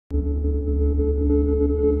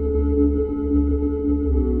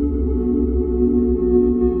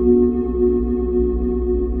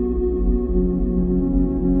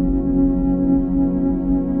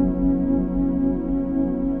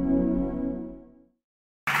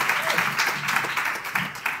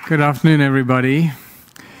Good afternoon, everybody.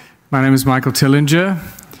 My name is Michael Tillinger,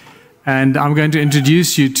 and I'm going to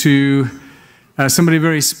introduce you to somebody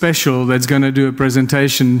very special that's going to do a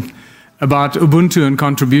presentation about Ubuntu and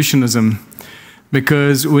contributionism,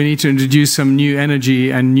 because we need to introduce some new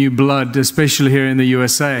energy and new blood, especially here in the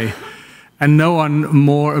USA. And no one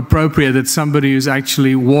more appropriate than somebody who's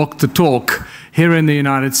actually walked the talk here in the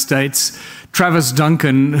United States. Travis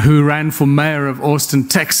Duncan, who ran for mayor of Austin,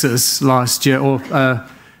 Texas last year, or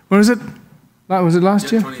when was it? Was it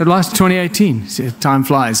last year? 2018. See, time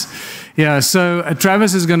flies. Yeah, so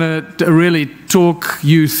Travis is going to really talk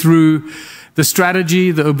you through the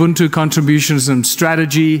strategy, the Ubuntu contributionism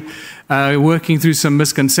strategy, working through some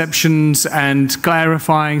misconceptions and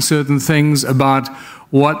clarifying certain things about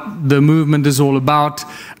what the movement is all about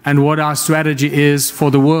and what our strategy is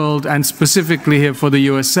for the world, and specifically here for the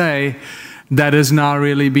USA, that is now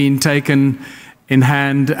really being taken in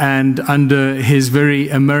hand and under his very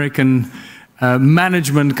American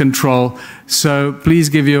management control. So please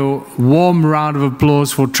give you a warm round of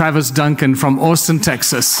applause for Travis Duncan from Austin,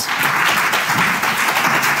 Texas.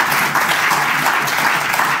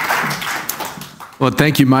 Well,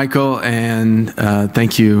 thank you, Michael, and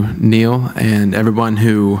thank you, Neil, and everyone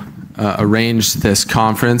who arranged this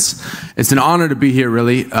conference. It's an honor to be here,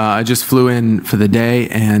 really. I just flew in for the day,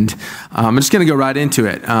 and I'm just going to go right into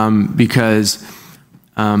it because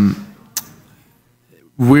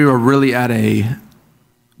we are really at a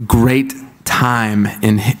great time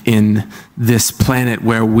in this planet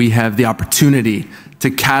where we have the opportunity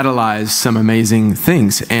to catalyze some amazing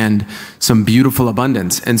things and some beautiful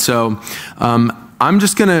abundance. And so I'm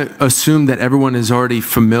just going to assume that everyone is already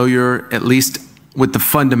familiar, at least with the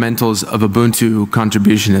fundamentals of Ubuntu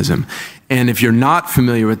contributionism. And if you're not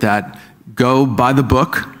familiar with that, go buy the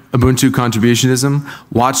book, Ubuntu Contributionism.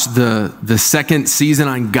 Watch the second season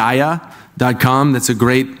on Gaia.com. That's a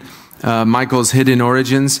great Michael's Hidden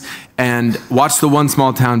Origins. And watch the One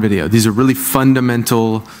Small Town video. These are really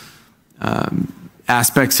fundamental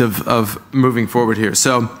aspects of moving forward here.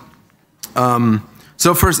 So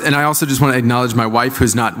first, and I also just want to acknowledge my wife,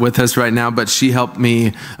 who's not with us right now, but she helped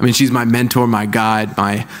me. I mean, she's my mentor, my guide,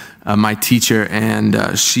 my teacher,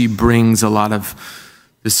 and she brings a lot of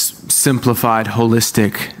this simplified,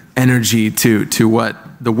 holistic energy to what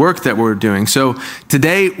the work that we're doing. So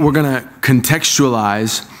today we're going to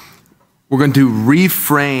contextualize, we're going to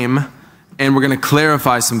reframe, and we're going to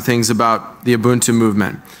clarify some things about the Ubuntu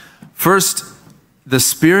movement. First, the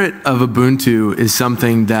spirit of Ubuntu is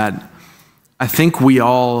something that I think we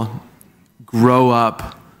all grow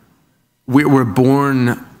up, we're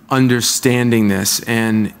born understanding this,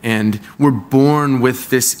 and we're born with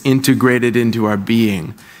this integrated into our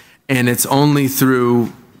being. And it's only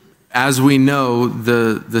through, as we know,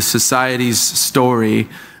 the society's story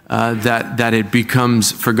that it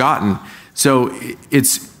becomes forgotten. So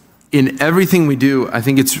it's in everything we do, I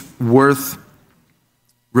think it's worth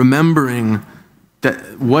remembering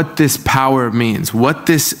that what this power means, what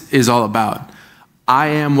this is all about. I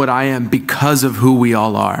am what I am because of who we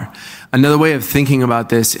all are. Another way of thinking about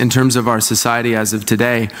this in terms of our society as of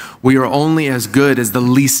today, we are only as good as the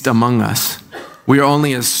least among us. We are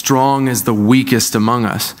only as strong as the weakest among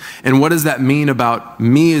us. And what does that mean about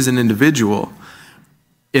me as an individual?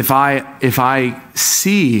 If I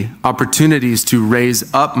see opportunities to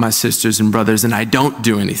raise up my sisters and brothers and I don't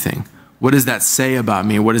do anything, what does that say about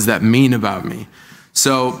me? What does that mean about me?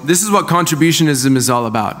 So this is what contributionism is all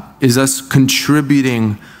about, is us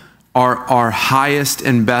contributing our highest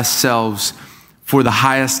and best selves for the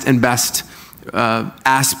highest and best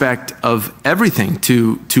aspect of everything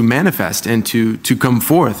to manifest and to come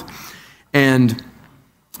forth. And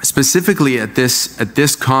specifically at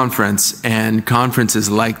this conference and conferences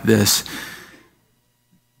like this,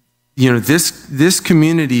 you know, this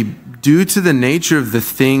community, due to the nature of the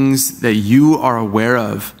things that you are aware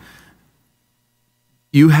of,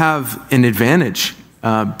 you have an advantage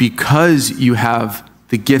because you have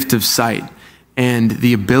the gift of sight and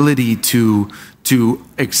the ability to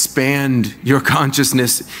expand your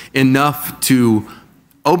consciousness enough to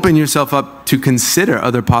open yourself up to consider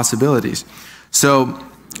other possibilities. So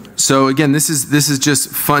again, this is just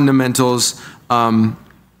fundamentals.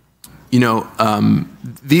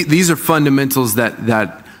 These are fundamentals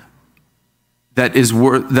that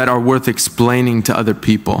are worth explaining to other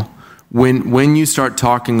people. When you start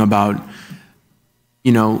talking about,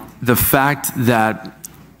 you know, the fact that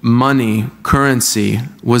money, currency,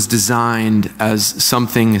 was designed as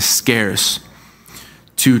something scarce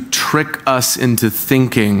to trick us into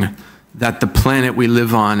thinking that the planet we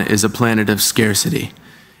live on is a planet of scarcity.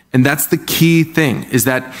 And that's the key thing, is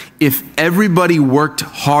that if everybody worked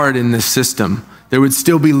hard in this system, there would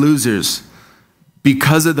still be losers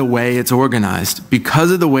because of the way it's organized,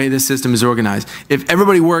 because of the way the system is organized. If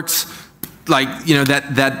everybody works like, you know,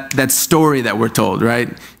 that story that we're told, right?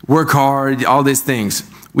 Work hard, all these things.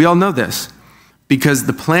 We all know this because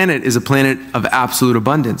the planet is a planet of absolute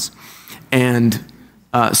abundance. And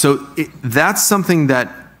that's something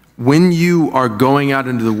that when you are going out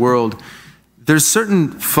into the world, there's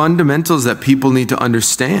certain fundamentals that people need to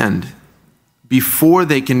understand before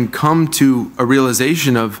they can come to a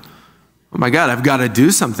realization of, oh my God, I've got to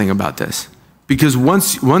do something about this. Because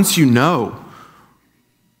once you know,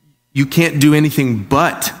 you can't do anything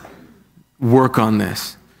but work on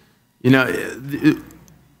this. You know,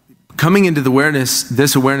 coming into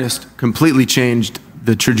this awareness completely changed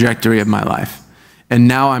the trajectory of my life. And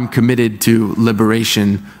now I'm committed to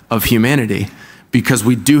liberation of humanity because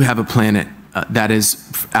we do have a planet that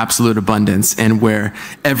is absolute abundance and where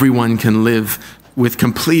everyone can live with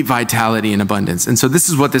complete vitality and abundance. And so this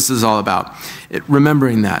is what this is all about.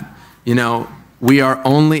 Remembering that, you know, we are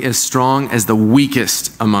only as strong as the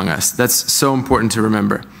weakest among us. That's so important to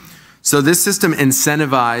remember. So this system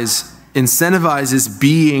incentivizes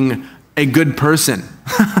being a good person.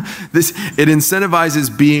 It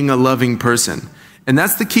incentivizes being a loving person. And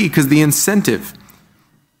that's the key, because the incentive,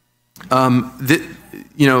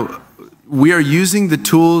 you know, we are using the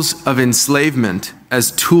tools of enslavement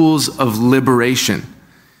as tools of liberation.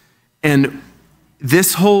 And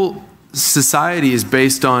this whole society is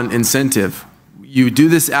based on incentive. You do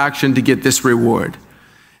this action to get this reward.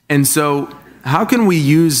 And so how can we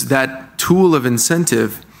use that tool of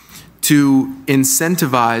incentive to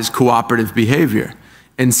incentivize cooperative behavior,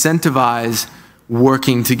 incentivize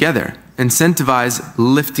working together, incentivize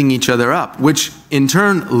lifting each other up, which in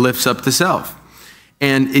turn lifts up the self?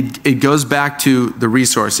 And it goes back to the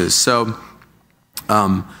resources. So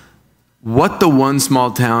watch the One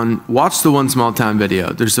Small Town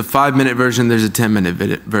video. There's a 5-minute version, there's a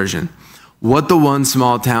 10-minute version. What the One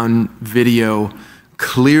Small Town video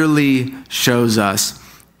clearly shows us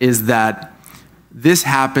is that this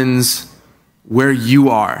happens where you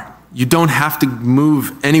are. You don't have to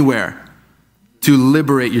move anywhere to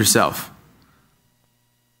liberate yourself.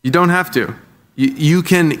 You don't have to. You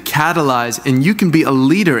can catalyze and you can be a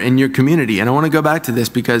leader in your community. And I want to go back to this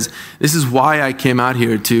because this is why I came out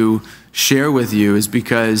here to share with you, is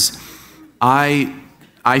because I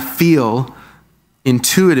feel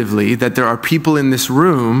intuitively that there are people in this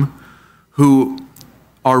room who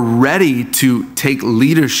are ready to take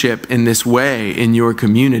leadership in this way in your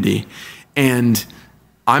community. And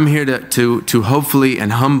I'm here to hopefully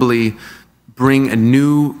and humbly bring a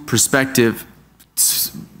new perspective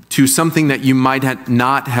to something that you might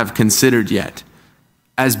not have considered yet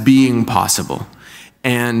as being possible.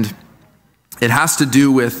 And it has to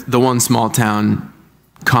do with the One Small Town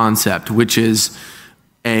concept, which is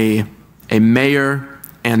a mayor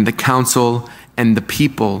and the council and the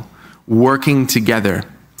people working together,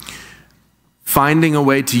 finding a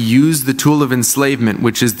way to use the tool of enslavement,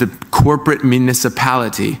 which is the corporate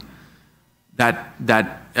municipality that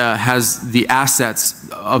has the assets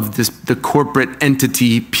of the corporate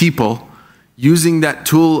entity people, using that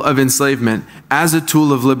tool of enslavement as a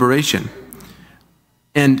tool of liberation.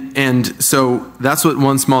 And so that's what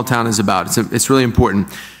One Small Town is about. It's really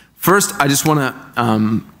important. First, I just want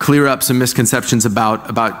to clear up some misconceptions about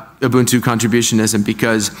Ubuntu contributionism,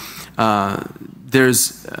 because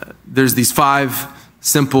there's these 5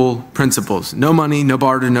 simple principles: no money, no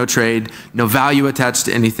barter, no trade, no value attached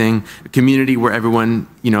to anything, a community where everyone,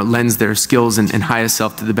 you know, lends their skills and highest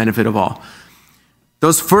self to the benefit of all.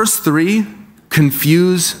 Those first 3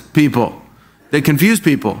 confuse people. They confuse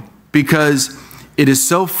people because it is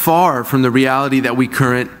so far from the reality that we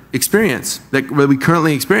currently experience.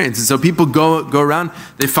 And so people go around,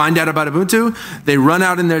 they find out about Ubuntu, they run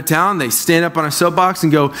out in their town, they stand up on a soapbox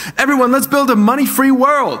and go, "Everyone, let's build a money-free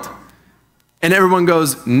world." And everyone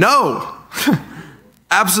goes, "No,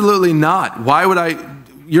 absolutely not. Why would I?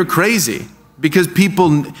 You're crazy." Because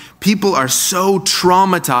people are so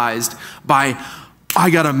traumatized by,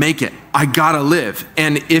 "I gotta make it, I gotta live."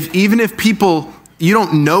 And even if people, you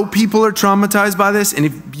don't know people are traumatized by this, and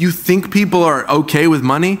if you think people are okay with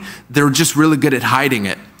money, they're just really good at hiding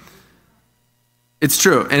it. It's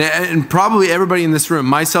true. And probably everybody in this room,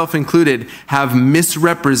 myself included, have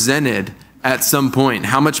misrepresented at some point,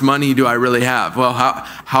 how much money do I really have? Well,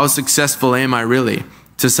 how successful am I really,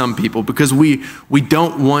 to some people? Because we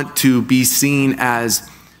don't want to be seen as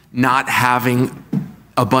not having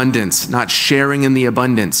abundance, not sharing in the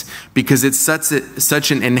abundance, because it's such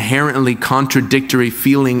an inherently contradictory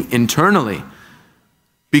feeling internally.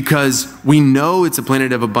 because we know it's a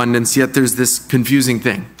planet of abundance, yet there's this confusing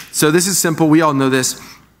thing. So this is simple. We all know this.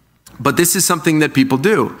 But this is something that people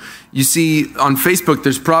do. You see on Facebook,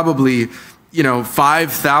 there's probably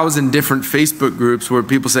 5,000 different Facebook groups where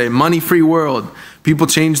people say money free world. People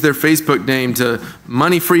change their Facebook name to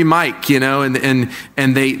money free Mike,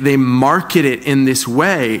 and they market it in this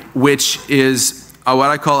way, which is what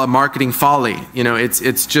I call a marketing folly.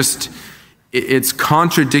 It's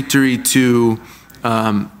contradictory to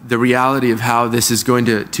the reality of how this is going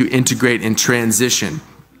to integrate and transition.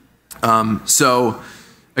 So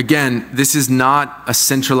again, this is not a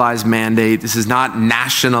centralized mandate. This is not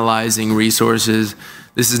nationalizing resources.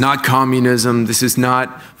 This is not communism. This is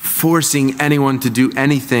not forcing anyone to do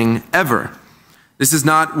anything ever. This is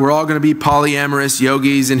not, we're all going to be polyamorous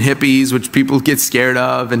yogis and hippies, which people get scared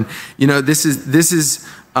of. And, this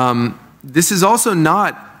is also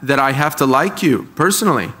not that I have to like you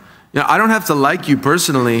personally. I don't have to like you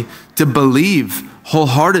personally to believe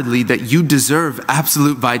wholeheartedly that you deserve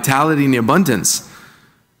absolute vitality and abundance.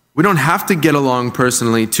 We don't have to get along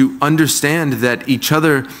personally to understand that each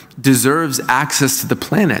other deserves access to the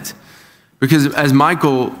planet. Because as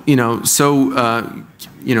Michael,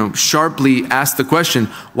 sharply asked the question,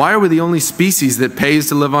 why are we the only species that pays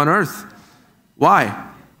to live on Earth? Why?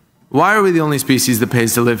 Why are we the only species that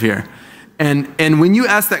pays to live here? And when you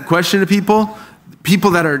ask that question to people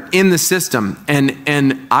that are in the system,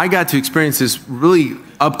 and I got to experience this really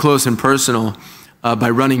up close and personal by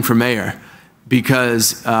running for mayor,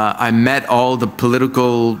 because I met all the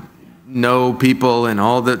political people and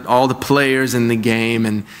all the players in the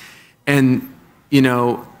game, and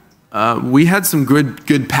we had some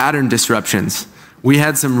good pattern disruptions. We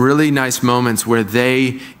had some really nice moments where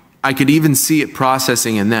I could even see it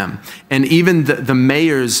processing in them, and even the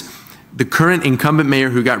mayors. The current incumbent mayor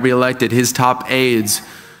who got reelected, his top aides,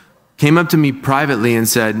 came up to me privately and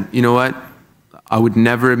said, you know what, I would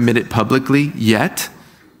never admit it publicly yet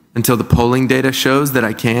until the polling data shows that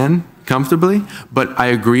I can comfortably, but I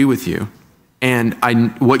agree with you. And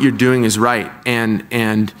what you're doing is right.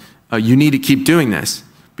 And you need to keep doing this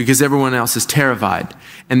because everyone else is terrified.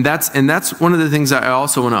 And that's one of the things I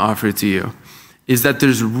also want to offer to you, is that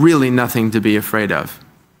there's really nothing to be afraid of.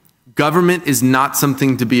 Government is not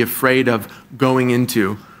something to be afraid of going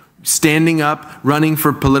into. Standing up, running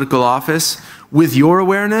for political office, with your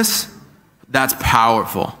awareness, that's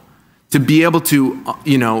powerful. To be able to,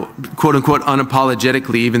 quote unquote,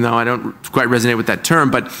 unapologetically, even though I don't quite resonate with that term,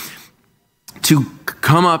 but to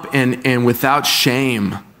come up and without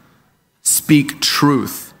shame, speak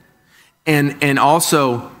truth. And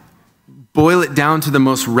also boil it down to the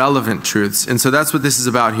most relevant truths. And so that's what this is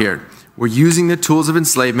about here. We're using the tools of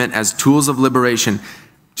enslavement as tools of liberation.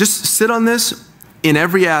 Just sit on this in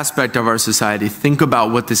every aspect of our society. Think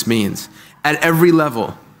about what this means at every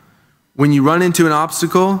level. When you run into an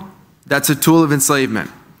obstacle, that's a tool of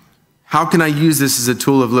enslavement. How can I use this as a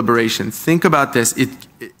tool of liberation? Think about this.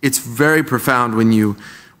 It's very profound when you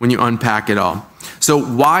unpack it all. So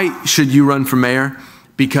why should you run for mayor?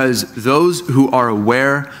 Because those who are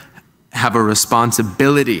aware have a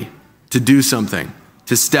responsibility to do something,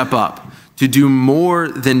 to step up, to do more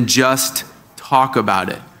than just talk about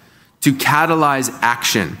it, to catalyze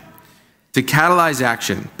action,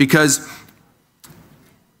 because,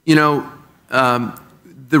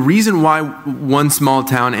 the reason why one small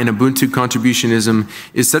town and Ubuntu contributionism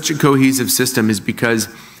is such a cohesive system is because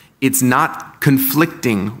it's not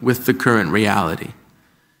conflicting with the current reality.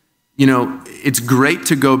 It's great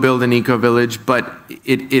to go build an eco-village, but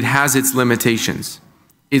it has its limitations.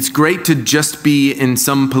 It's great to just be in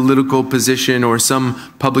some political position or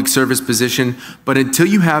some public service position, but until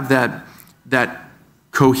you have that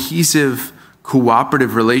cohesive,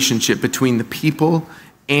 cooperative relationship between the people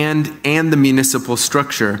and the municipal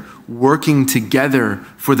structure working together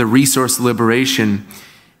for the resource liberation,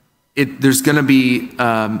 there's going to be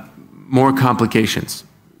more complications.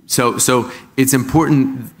 So it's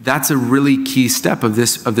important. That's a really key step of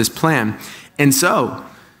this plan. And so,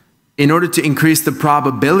 in order to increase the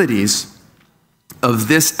probabilities of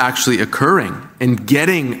this actually occurring and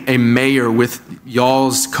getting a mayor with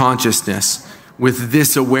y'all's consciousness, with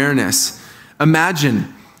this awareness,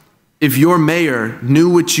 imagine if your mayor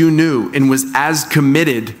knew what you knew and was as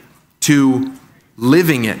committed to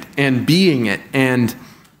living it and being it and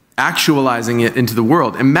actualizing it into the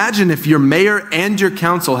world. Imagine if your mayor and your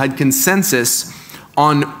council had consensus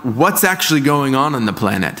on what's actually going on the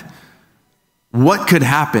planet. What could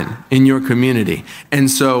happen in your community? And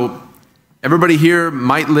so everybody here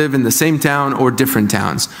might live in the same town or different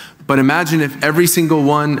towns, but imagine if every single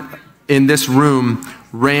one in this room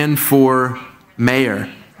ran for mayor.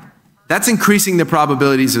 that's increasing the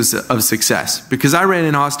probabilities of success. Because I ran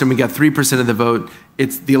in Austin, we got 3% of the vote.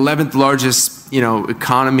 It's the 11th largest,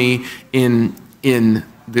 economy in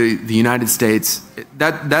the United States.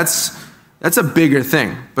 That's a bigger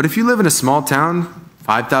thing. But if you live in a small town,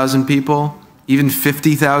 5,000 people, even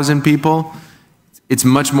 50,000 people, it's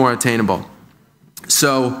much more attainable.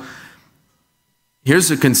 So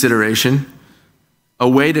here's a consideration. A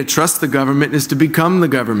way to trust the government is to become the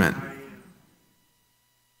government.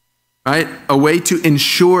 Right? A way to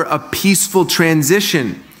ensure a peaceful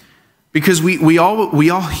transition. Because we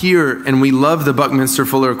all hear and we love the Buckminster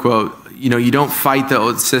Fuller quote, you don't fight the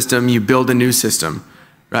old system, you build a new system,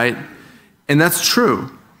 right? And that's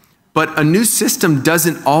true. But a new system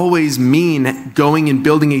doesn't always mean going and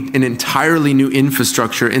building an entirely new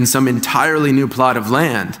infrastructure in some entirely new plot of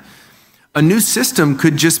land. A new system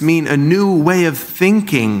could just mean a new way of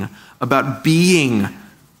thinking about being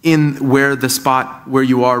in the spot where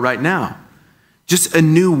you are right now. Just a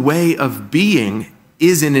new way of being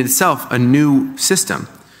is in itself a new system.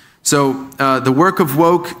 So the work of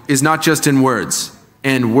woke is not just in words.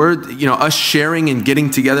 And us sharing and getting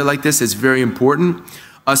together like this is very important.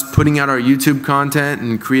 Us putting out our YouTube content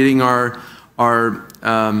and creating our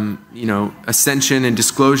ascension and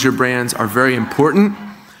disclosure brands are very important.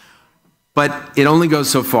 But it only goes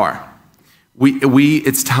so far.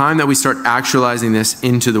 It's time that we start actualizing this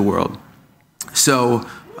into the world. So,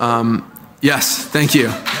 yes, thank you.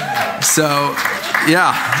 So,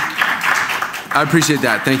 yeah, I appreciate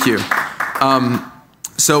that. Thank you.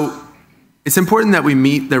 So it's important that we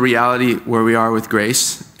meet the reality where we are with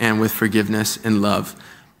grace and with forgiveness and love,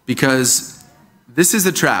 because this is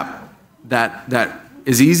a trap that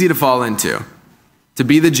is easy to fall into, to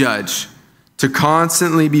be the judge, to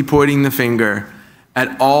constantly be pointing the finger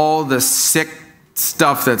at all the sick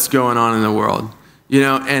stuff that's going on in the world,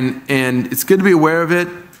 and it's good to be aware of it,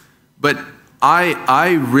 but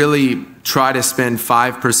I really try to spend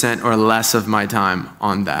 5% or less of my time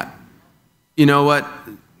on that. You know what?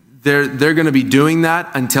 They're going to be doing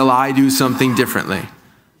that until I do something differently.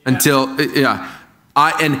 Until, yeah.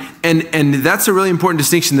 And that's a really important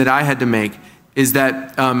distinction that I had to make, is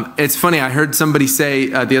that it's funny, I heard somebody say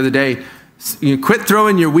the other day, quit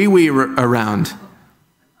throwing your wee-wee around.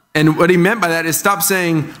 And what he meant by that is stop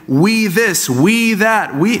saying, we this, we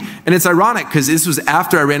that, we. And it's ironic because this was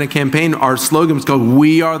after I ran a campaign. Our slogan was called,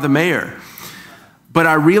 "We Are the Mayor." But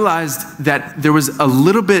I realized that there was a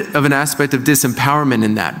little bit of an aspect of disempowerment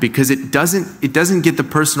in that, because it doesn't get the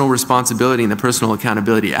personal responsibility and the personal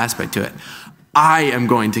accountability aspect to it. I am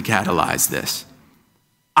going to catalyze this.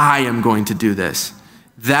 I am going to do this.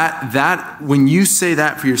 That when you say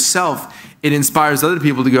that for yourself, it inspires other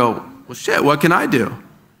people to go, well, shit, what can I do?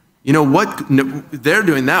 What they're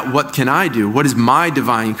doing that, what can I do? What is my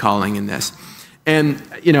divine calling in this? And,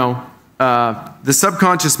 the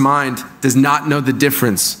subconscious mind does not know the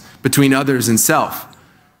difference between others and self.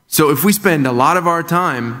 So if we spend a lot of our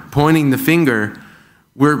time pointing the finger,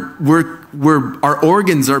 our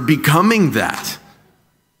organs are becoming that.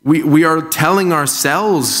 We are telling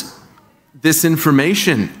ourselves this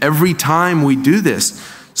information every time we do this.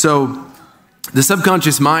 So the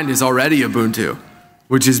subconscious mind is already Ubuntu,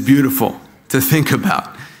 which is beautiful to think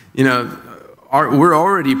about. We're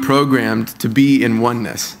already programmed to be in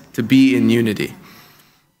oneness, to be in unity.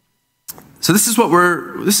 So this is what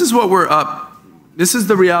we're up. This is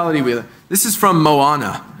the reality we live. This is from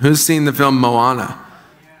Moana. Who's seen the film Moana?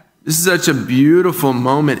 This is such a beautiful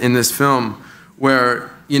moment in this film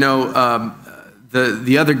where,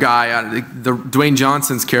 the other guy, the Dwayne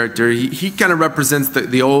Johnson's character, he kind of represents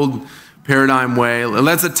the old paradigm way.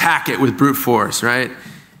 Let's attack it with brute force, right?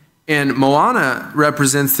 And Moana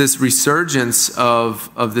represents this resurgence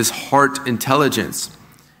of this heart intelligence.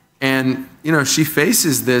 And, she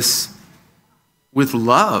faces this with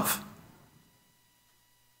love.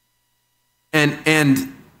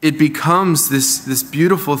 And it becomes this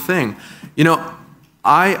beautiful thing.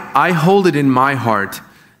 I hold it in my heart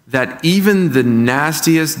that even the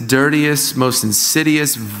nastiest, dirtiest, most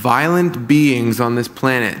insidious, violent beings on this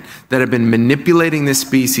planet that have been manipulating this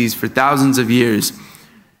species for thousands of years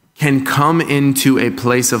can come into a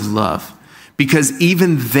place of love, because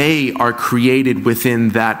even they are created within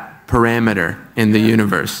that parameter in the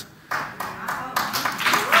universe.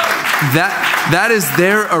 That is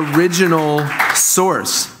their original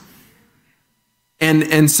source. And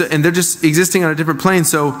they're just existing on a different plane.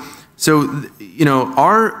 So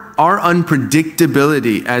our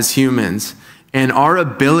unpredictability as humans and our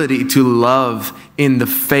ability to love in the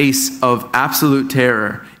face of absolute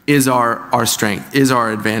terror is our strength, is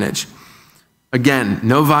our advantage. Again,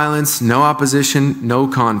 no violence, no opposition, no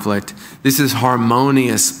conflict. This is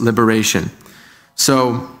harmonious liberation.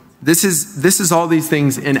 So this is all these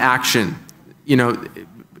things in action, you know,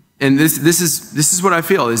 and this is what I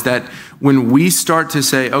feel is that when we start to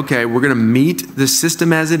say, okay, we're going to meet the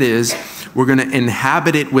system as it is, we're going to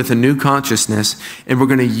inhabit it with a new consciousness, and we're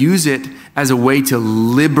going to use it as a way to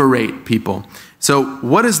liberate people. So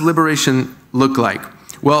what does liberation look like?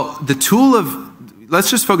 Well, the tool of,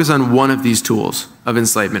 let's just focus on one of these tools of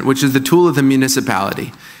enslavement, which is the tool of the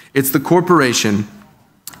municipality. It's the corporation,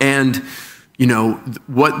 and you know,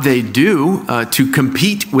 what they do to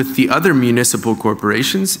compete with the other municipal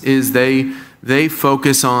corporations is they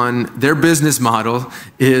focus on, their business model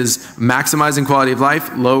is maximizing quality of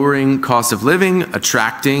life, lowering cost of living,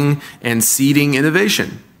 attracting and seeding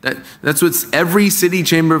innovation. That's what every city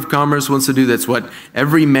chamber of commerce wants to do. That's what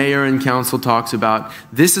every mayor and council talks about.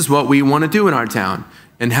 This is what we want to do in our town.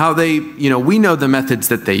 And how they, you know, we know the methods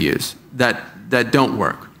that they use that don't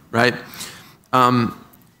work, right?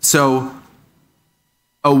 So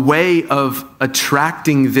a way of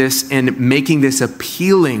attracting this and making this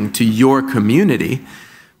appealing to your community,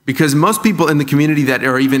 because most people in the community that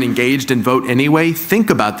are even engaged and vote anyway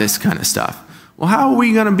think about this kind of stuff. Well, how are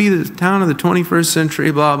we going to be the town of the 21st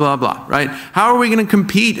century, blah, blah, blah, right? How are we going to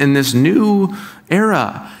compete in this new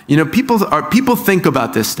era? You know, people think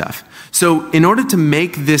about this stuff. So in order to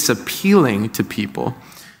make this appealing to people,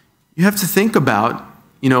 you have to think about,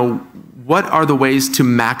 you know, what are the ways to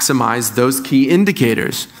maximize those key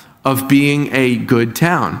indicators of being a good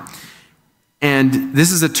town? And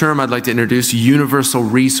this is a term I'd like to introduce, universal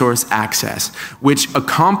resource access, which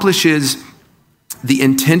accomplishes the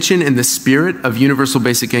intention and the spirit of universal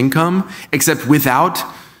basic income, except without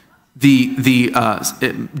the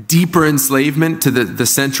deeper enslavement to the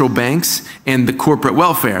central banks and the corporate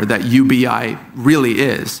welfare that UBI really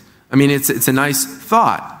is. I mean, it's a nice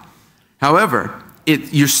thought. However,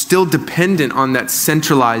 you're still dependent on that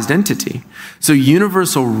centralized entity. So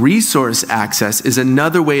universal resource access is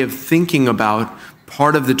another way of thinking about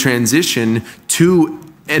part of the transition to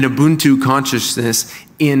an Ubuntu consciousness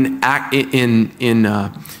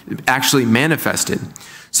actually manifested.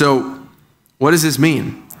 So what does this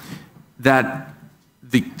mean? That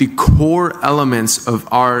the core elements of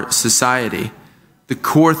our society, the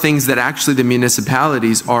core things that actually the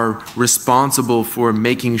municipalities are responsible for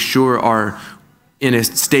making sure are in a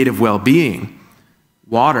state of well-being: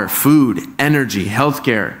 water, food, energy,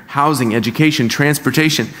 healthcare, housing, education,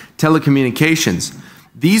 transportation, telecommunications.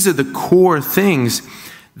 These are the core things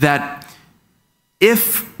that,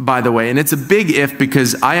 if, by the way, and it's a big if,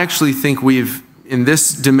 because I actually think in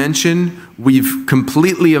this dimension, we've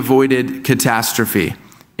completely avoided catastrophe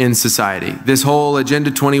in society. This whole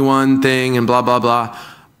Agenda 21 thing and blah, blah, blah,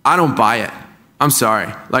 I don't buy it. I'm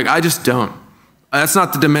sorry. Like, I just don't. That's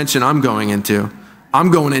not the dimension I'm going into. I'm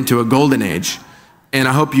going into a golden age, and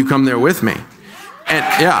I hope you come there with me. And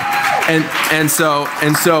yeah, and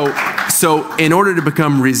so in order to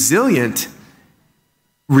become resilient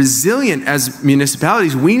as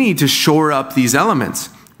municipalities, we need to shore up these elements.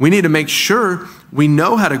 We need to make sure we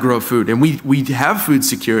know how to grow food, and we have food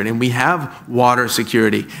security, and we have water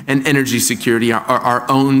security and energy security, our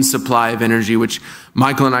own supply of energy, which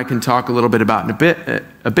Michael and I can talk a little bit about in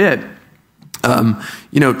a bit.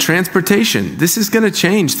 You know, transportation, this is going to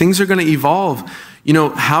change. Things are going to evolve. You know,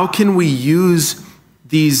 how can we use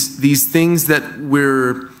these things that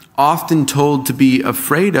we're often told to be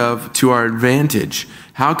afraid of to our advantage?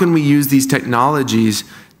 How can we use these technologies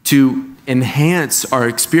to enhance our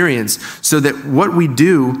experience so that what we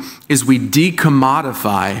do is we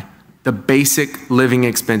decommodify the basic living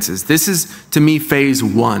expenses? This is, to me, phase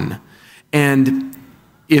one. And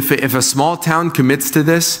if a small town commits to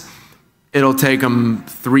this, it'll take them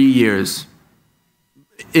 3 years,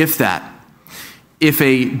 if that. If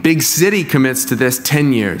a big city commits to this,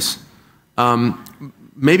 10 years,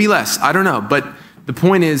 maybe less, I don't know. But the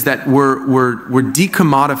point is that we're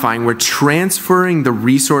decommodifying, we're transferring the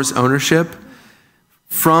resource ownership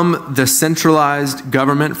from the centralized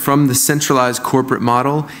government, from the centralized corporate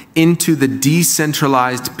model, into the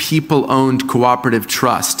decentralized people-owned cooperative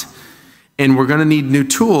trust. And we're going to need new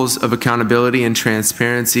tools of accountability and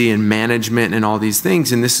transparency and management and all these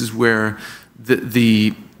things. And this is where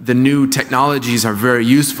the new technologies are very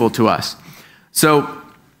useful to us. So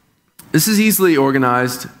this is easily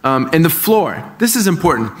organized. And the floor, this is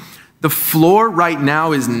important. The floor right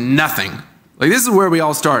now is nothing. Like, this is where we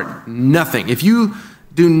all start. Nothing. If you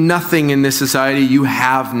do nothing in this society, you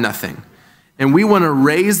have nothing. And we want to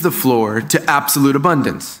raise the floor to absolute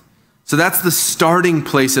abundance. So that's the starting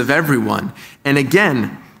place of everyone. And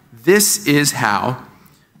again, this is how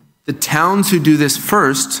The towns who do this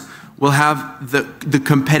first will have the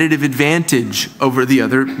competitive advantage over the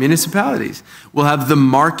other municipalities. We'll have the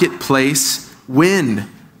marketplace win.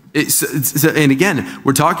 And again,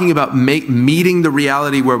 we're talking about meeting the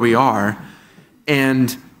reality where we are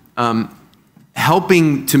and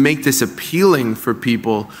helping to make this appealing for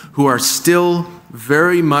people who are still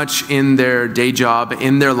very much in their day job,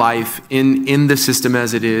 in their life, in the system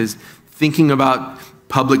as it is, thinking about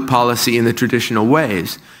public policy in the traditional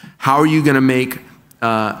ways. How are you going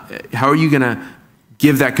to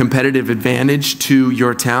give that competitive advantage to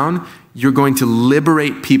your town? You're going to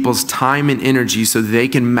liberate people's time and energy so they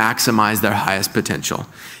can maximize their highest potential.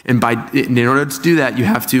 And in order to do that, you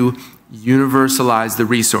have to universalize the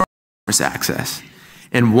resource access.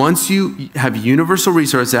 And once you have universal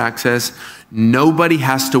resource access, nobody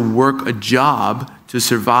has to work a job to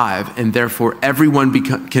survive, and therefore everyone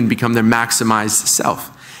can become their maximized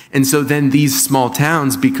self. And so then these small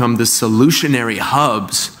towns become the solutionary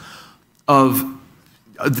hubs of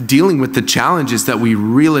dealing with the challenges that we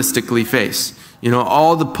realistically face. You know,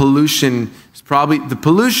 all the pollution is probably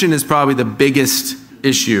the biggest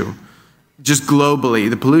issue, just globally.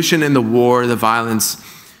 The pollution and the war, the violence.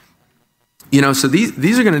 You know, so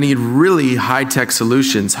these are going to need really high-tech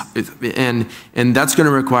solutions, and that's going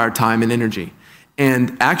to require time and energy.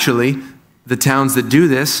 And actually, the towns that do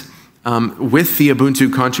this, with the Ubuntu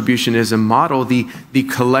contributionism model, the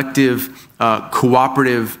collective,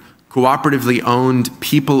 cooperatively owned,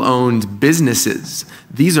 people-owned businesses,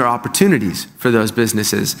 these are opportunities for those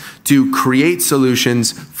businesses to create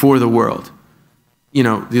solutions for the world. You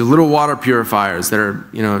know, the little water purifiers that are,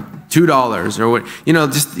 you know, $2 or what, you know,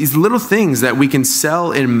 just these little things that we can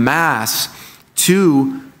sell in mass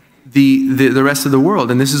to the rest of the world.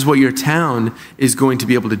 And this is what your town is going to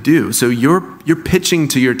be able to do. So you're pitching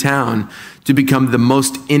to your town to become the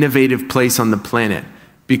most innovative place on the planet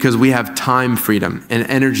because we have time freedom and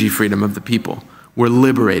energy freedom of the people. We're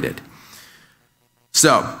liberated.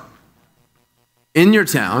 So in your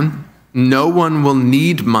town, no one will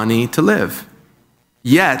need money to live.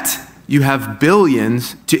 Yet, you have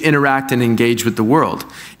billions to interact and engage with the world.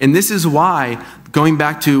 And this is why, going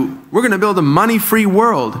back to, we're going to build a money-free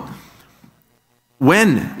world.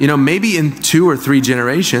 When? You know, maybe in 2 or 3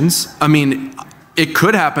 generations. I mean, it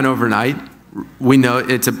could happen overnight. We know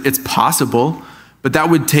it's possible. But that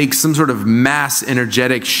would take some sort of mass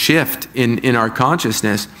energetic shift in our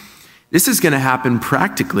consciousness. This is going to happen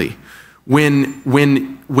practically. When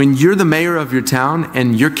you're the mayor of your town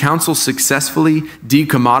and your council successfully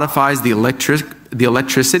decommodifies the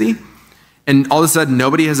electricity, and all of a sudden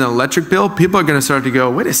nobody has an electric bill, people are going to start to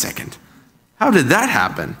go, wait a second, how did that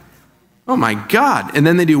happen? Oh my God. And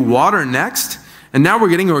then they do water next, and now we're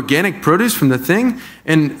getting organic produce from the thing,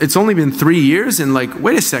 and it's only been 3 years, and like,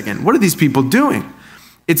 wait a second, what are these people doing?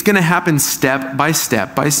 It's going to happen step by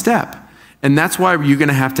step by step. And that's why you're going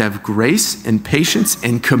to have grace and patience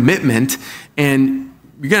and commitment, and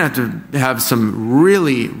you're going to have some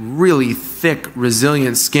really, really thick,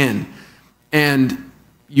 resilient skin, and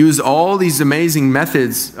use all these amazing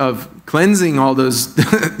methods of cleansing all those,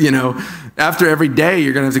 you know, after every day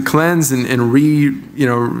you're going to have to cleanse and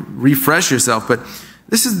refresh yourself. But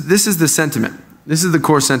this is the sentiment. This is the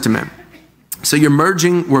core sentiment. So we're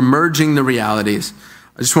merging the realities.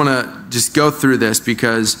 I just want to go through this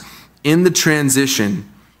because in the transition,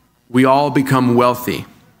 we all become wealthy.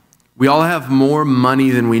 We all have more money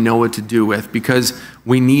than we know what to do with because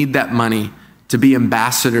we need that money to be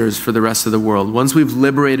ambassadors for the rest of the world. Once we've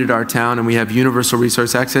liberated our town and we have universal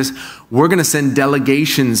resource access, we're going to send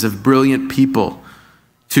delegations of brilliant people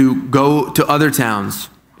to go to other towns,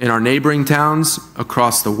 in our neighboring towns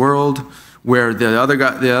across the world, where the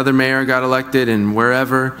other mayor got elected and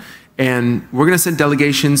wherever. And we're going to send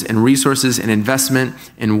delegations and resources and investment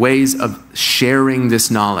and ways of sharing this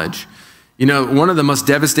knowledge. You know, one of the most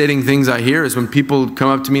devastating things I hear is when people come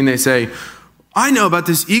up to me and they say, I know about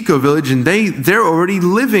this eco-village and they're already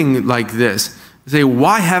living like this. I say,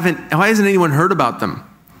 why hasn't anyone heard about them?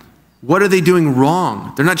 What are they doing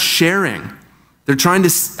wrong? They're not sharing. They're trying to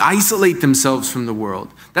isolate themselves from the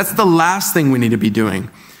world. That's the last thing we need to be doing.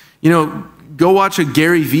 You know, go watch a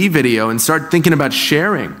Gary Vee video and start thinking about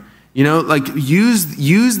sharing. You know, like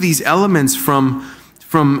use these elements from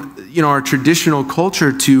you know, our traditional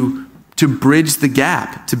culture to bridge the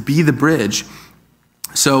gap, to be the bridge.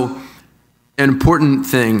 So an important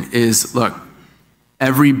thing is, look,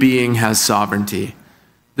 every being has sovereignty.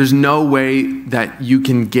 There's no way that you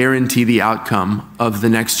can guarantee the outcome of the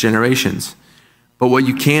next generations. But what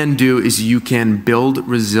you can do is you can build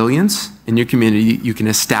resilience in your community. You can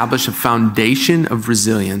establish a foundation of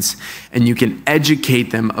resilience, and you can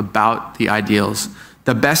educate them about the ideals that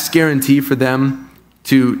the best guarantee for them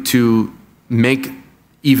to make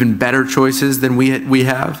even better choices than we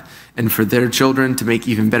have, and for their children to make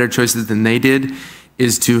even better choices than they did,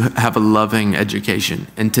 is to have a loving education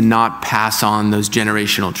and to not pass on those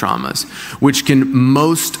generational traumas, which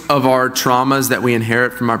most of our traumas that we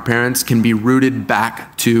inherit from our parents can be rooted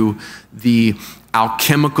back to the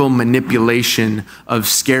alchemical manipulation of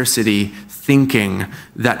scarcity thinking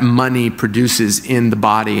that money produces in the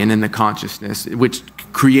body and in the consciousness, which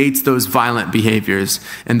creates those violent behaviors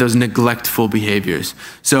and those neglectful behaviors.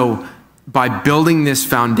 So by building this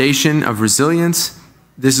foundation of resilience,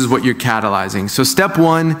 this is what you're catalyzing. So step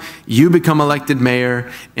one, you become elected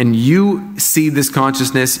mayor and you see this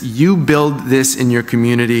consciousness, you build this in your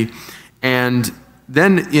community. And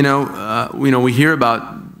then, we hear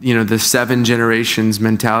about, the 7 generations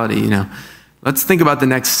mentality, let's think about the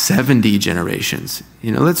next 70 generations.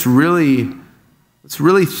 Let's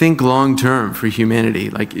really think long term for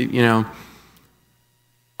humanity.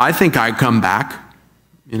 I think I come back.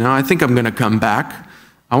 I think I'm going to come back.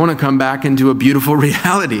 I want to come back into a beautiful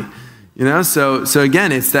reality. So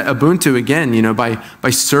again, it's that Ubuntu again. By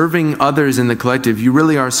serving others in the collective, you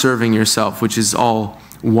really are serving yourself, which is all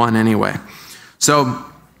one anyway. So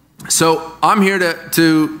I'm here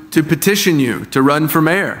to petition you to run for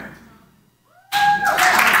mayor.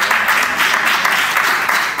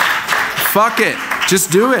 Fuck it. Just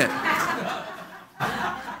do it.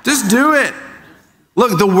 Just do it.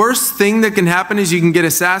 Look, the worst thing that can happen is you can get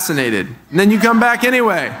assassinated. And then you come back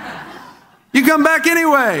anyway. You come back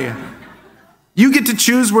anyway. You get to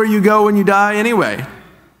choose where you go when you die anyway.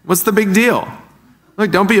 What's the big deal?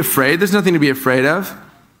 Look, don't be afraid. There's nothing to be afraid of.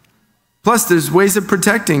 Plus, there's ways of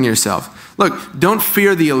protecting yourself. Look, don't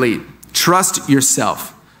fear the elite. Trust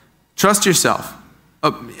yourself. Trust yourself.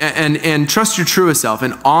 And trust your truest self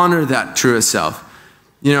and honor that truest self.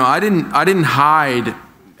 I didn't hide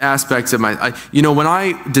aspects of when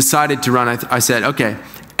I decided to run, I said, okay,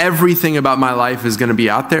 everything about my life is going to be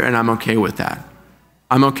out there and I'm okay with that.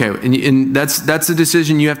 I'm okay. And that's a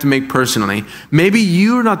decision you have to make personally. Maybe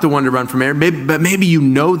you're not the one to run for mayor, but maybe you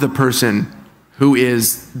know the person who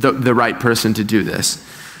is the right person to do this.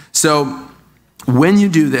 So when you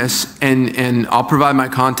do this, and I'll provide my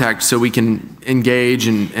contact so we can engage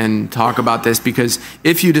and talk about this, because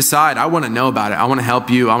if you decide, I want to know about it, I want to help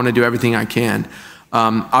you, I want to do everything I can.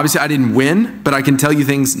 Obviously, I didn't win, but I can tell you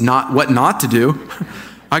things, what not to do.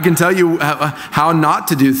 I can tell you how not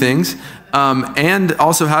to do things, and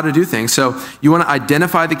also how to do things. So you want to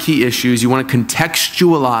identify the key issues. You want to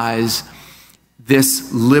contextualize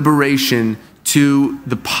this liberation to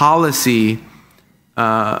the policy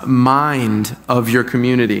mind of your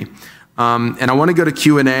community. And I want to go to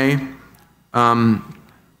Q&A,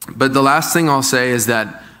 but the last thing I'll say is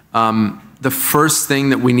that the first thing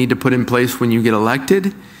that we need to put in place when you get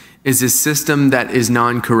elected is a system that is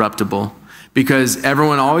non-corruptible. Because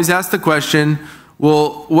everyone always asks the question,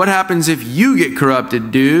 well, what happens if you get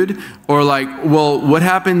corrupted, dude? Or well, what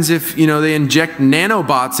happens if, they inject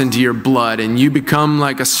nanobots into your blood and you become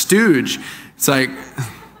like a stooge? It's like,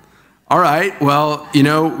 all right, well,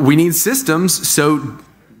 we need systems. So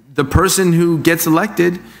the person who gets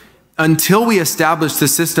elected, until we establish the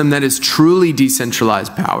system that is truly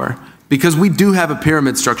decentralized power, because we do have a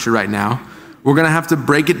pyramid structure right now, we're going to have to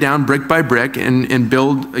break it down brick by brick and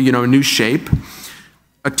build, a new shape,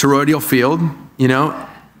 a toroidal field,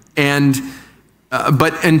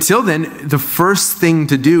 but until then, the first thing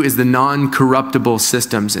to do is the non-corruptible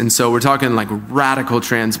systems. And so we're talking like radical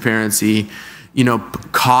transparency,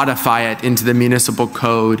 codify it into the municipal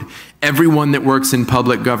code. Everyone that works in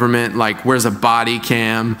public government, wears a body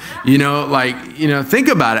cam, think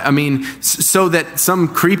about it. I mean, so that some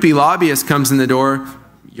creepy lobbyist comes in the door,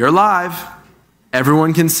 you're live.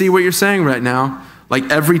 Everyone can see what you're saying right now.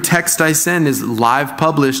 Every text I send is live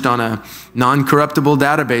published on a non-corruptible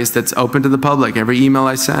database that's open to the public. Every email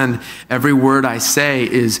I send, every word I say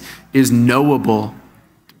is knowable.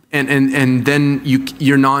 And then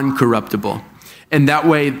you're non-corruptible. And that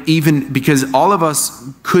way, even because all of us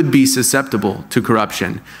could be susceptible to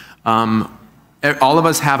corruption. All of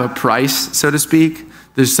us have a price, so to speak.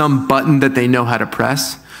 There's some button that they know how to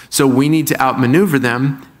press. So we need to outmaneuver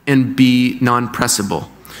them and be non-pressable.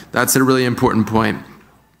 That's a really important point.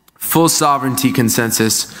 Full sovereignty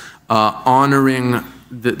consensus, honoring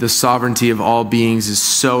the sovereignty of all beings is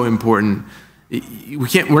so important.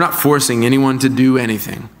 We're not forcing anyone to do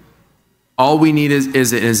anything. All we need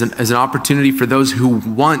is an opportunity for those who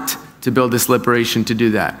want to build this liberation to do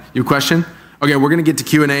that. Your question? Okay, we're going to get to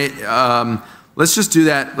Q&A. Let's just do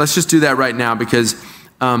that. Let's just do that right now, because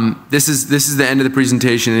this is the end of the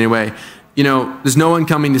presentation anyway. There's no one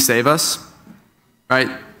coming to save us. right?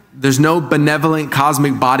 There's no benevolent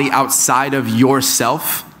cosmic body outside of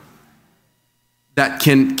yourself that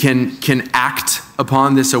can act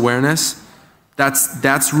upon this awareness.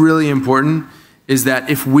 That's really important, is that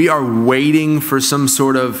if we are waiting for some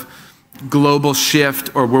sort of global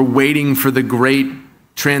shift, or we're waiting for the great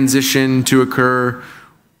transition to occur,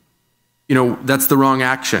 that's the wrong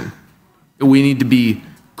action. We need to be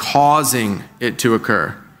causing it to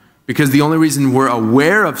occur, because the only reason we're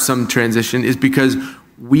aware of some transition is because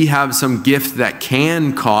we have some gift that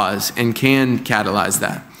can cause and can catalyze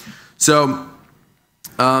that. So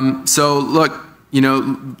look,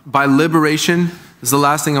 by liberation, this is the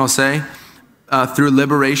last thing I'll say. Through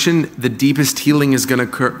liberation, the deepest healing is gonna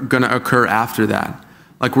occur after that.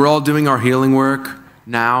 Like, we're all doing our healing work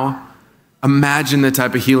now. Imagine the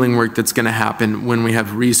type of healing work that's gonna happen when we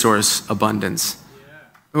have resource abundance.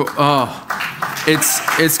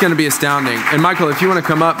 It's gonna be astounding. And Michael, if you wanna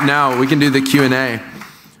come up now, we can do the Q&A.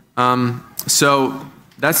 So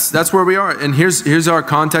that's where we are. And here's our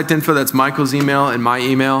contact info. That's Michael's email and my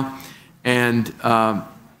email. And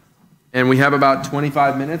we have about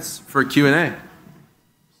 25 minutes for Q&A.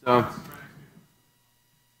 So,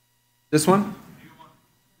 this one?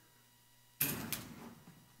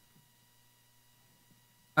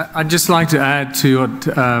 I'd just like to add to what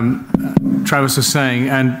Travis was saying,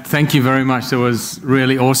 and thank you very much. It was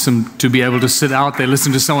really awesome to be able to sit out there,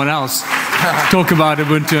 listen to someone else talk about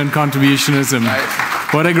Ubuntu and contributionism.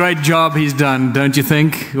 Right. What a great job he's done, don't you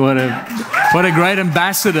think? What a great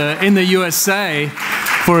ambassador in the USA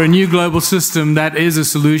for a new global system that is a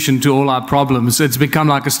solution to all our problems. It's become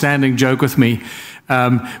like a standing joke with me.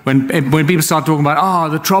 When people start talking about,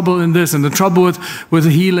 the trouble in this, and the trouble with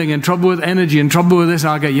healing, and trouble with energy, and trouble with this,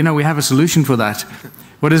 I go, we have a solution for that.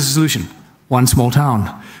 What is the solution? One small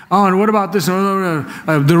town. Oh, and what about this?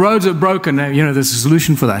 The roads are broken. There's a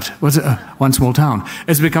solution for that. What's it? One small town.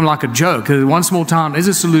 It's become like a joke. One small town is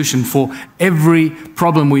a solution for every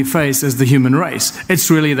problem we face as the human race.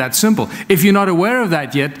 It's really that simple. If you're not aware of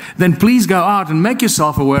that yet, then please go out and make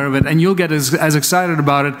yourself aware of it, and you'll get as excited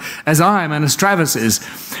about it as I am and as Travis is.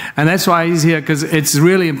 And that's why he's here, because it's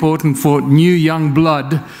really important for new young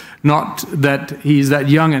blood, not that he's that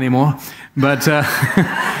young anymore, but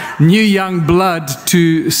new young blood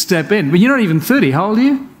to step in. But you're not even 30. How old are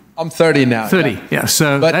you? I'm 30 now. 30, yeah.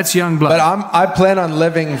 So that's young blood. But I plan on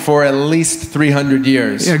living for at least 300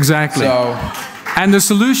 years. Exactly. So, and the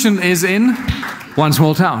solution is in one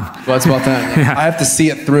small town. One small town. Yeah. I have to see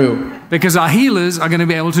it through. Because our healers are going to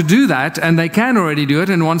be able to do that, and they can already do it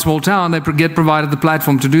in one small town. They get provided the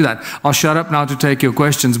platform to do that. I'll shut up now to take your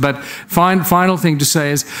questions. But final thing to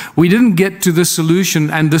say is, we didn't get to this solution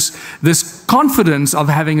and this confidence of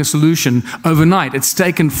having a solution overnight. It's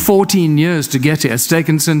taken 14 years to get here. It's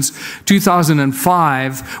taken since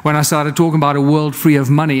 2005, when I started talking about a world free of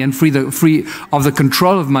money and free of the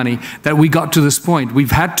control of money, that we got to this point.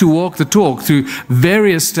 We've had to walk the talk through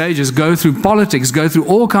various stages, go through politics, go through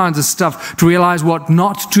all kinds of stuff to realize what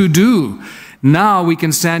not to do. Now we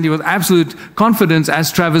can stand here with absolute confidence,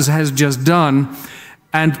 as Travis has just done,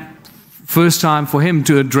 and first time for him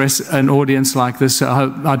to address an audience like this.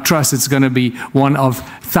 I trust it's going to be one of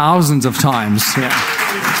thousands of times. Yeah.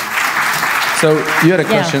 So you had a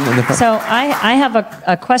question. Yeah. So I have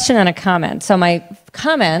a question and a comment. So my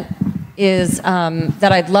comment is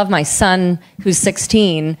that I'd love my son, who's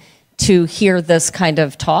 16, to hear this kind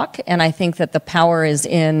of talk, and I think that the power is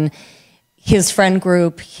in his friend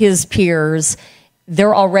group, his peers.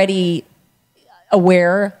 They're already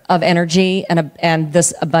aware of energy and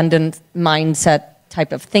this abundant mindset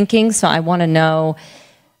type of thinking, so I want to know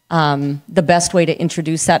the best way to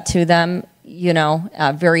introduce that to them.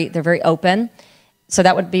 They're very open. So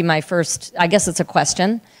that would be my first, I guess it's a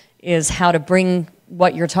question, is how to bring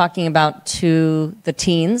what you're talking about to the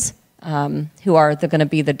teens, who are going to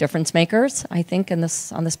be the difference makers, I think, on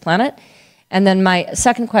this planet. And then my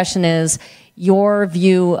second question is your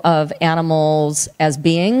view of animals as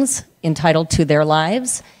beings entitled to their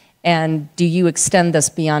lives, and do you extend this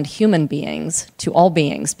beyond human beings to all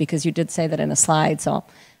beings? Because you did say that in a slide, so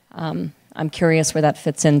I'm curious where that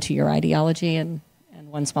fits into your ideology and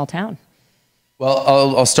one small town. Well,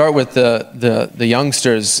 I'll start with the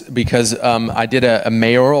youngsters, because I did a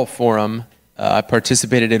mayoral forum. I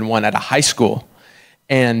participated in one at a high school,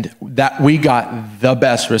 and that we got the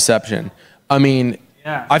best reception. I mean,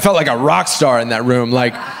 yeah. I felt like a rock star in that room.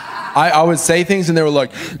 Like, I would say things and they were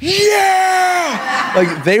like, yeah!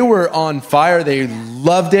 Like, they were on fire. They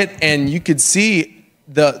loved it, and you could see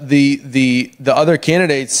the other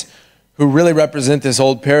candidates who really represent this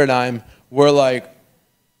old paradigm were like,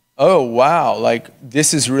 oh wow, like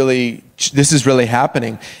this is really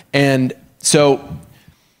happening. And So,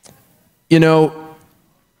 you know,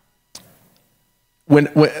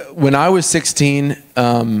 when I was 16,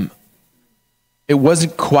 it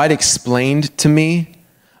wasn't quite explained to me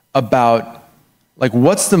about, like,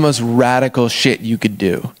 what's the most radical shit you could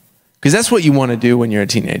do? Because that's what you want to do when you're a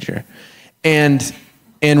teenager. And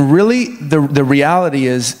really, the reality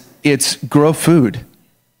is, it's grow food.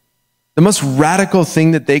 The most radical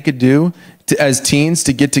thing that they could do as teens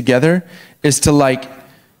to get together is to, like,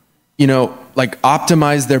 you know, like,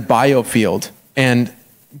 optimize their biofield and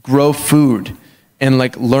grow food and,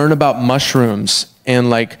 like, learn about mushrooms and,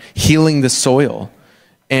 like, healing the soil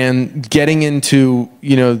and getting into,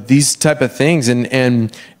 you know, these type of things.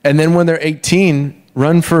 And then when they're 18,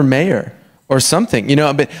 run for mayor or something, you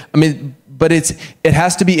know. But I mean, but it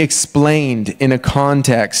has to be explained in a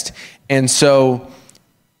context. And so,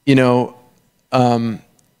 you know,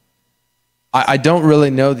 I don't really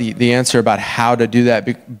know the answer about how to do that,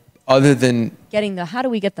 other than how do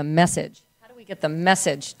we get the message? How do we get the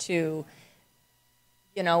message to,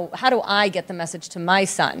 you know, how do I get the message to my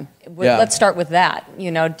son? Yeah. Let's start with that,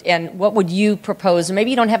 you know, and what would you propose? Maybe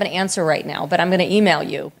you don't have an answer right now, but I'm going to email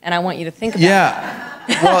you, and I want you to think about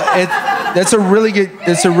it. Well, that's a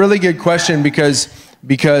really good question, because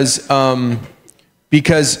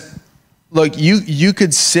look, you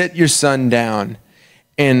could sit your son down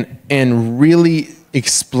and really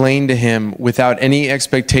explain to him without any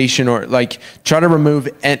expectation, or, like, try to remove,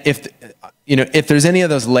 and if there's any of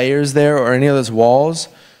those layers there or any of those walls,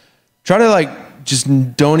 try to, like,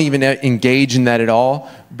 just don't even engage in that at all,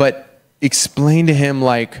 but explain to him,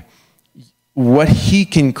 like, what he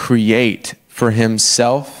can create for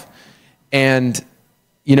himself. And,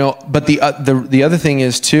 you know, but the other thing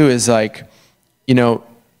is too, is, like, you know,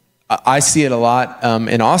 I see it a lot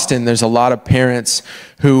in Austin. There's a lot of parents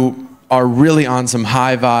who are really on some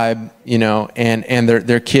high vibe, you know, and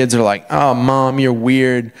their kids are like, oh, Mom, you're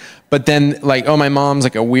weird. But then, like, oh, my mom's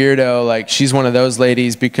like a weirdo, like, she's one of those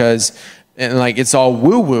ladies, because, and, like, it's all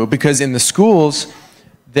woo-woo, because in the schools,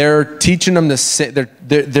 they're teaching them to sit,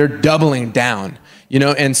 they're doubling down, you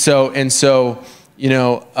know. And so, you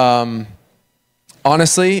know,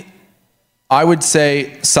 honestly, I would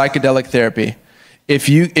say psychedelic therapy. If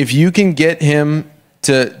you can get him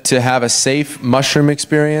to have a safe mushroom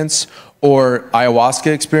experience, or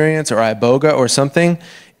ayahuasca experience, or iboga or something,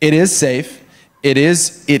 it is safe. It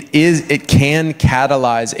can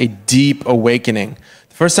catalyze a deep awakening.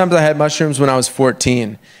 The first time that I had mushrooms when I was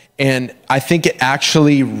 14, and I think it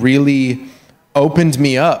actually really opened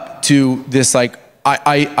me up to this, like,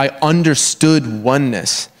 I understood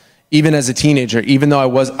oneness, even as a teenager, even though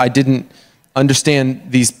I didn't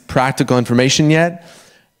understand these practical information yet.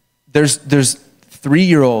 There's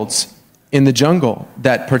 3-year-olds in the jungle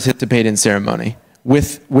that participate in ceremony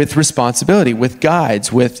with responsibility, with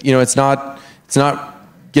guides, with, you know, it's not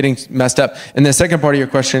getting messed up. And the second part of your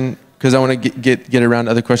question, because I want to get around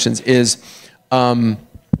other questions, is it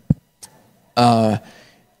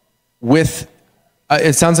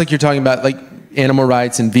sounds like you're talking about, like, animal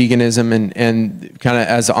rights and veganism and kind of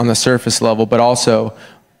as on the surface level, but also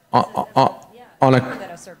on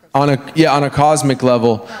a cosmic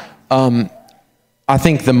level. I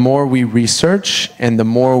think the more we research and the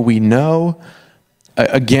more we know,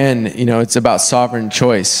 again, you know, it's about sovereign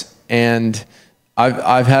choice. And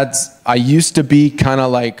I used to be kind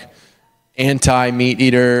of like anti-meat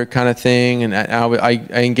eater kind of thing, and I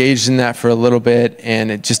engaged in that for a little bit, and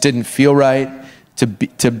it just didn't feel right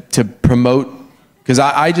to promote, because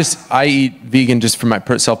I eat vegan just for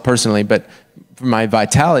myself personally, but for my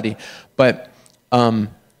vitality. But there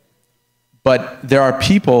are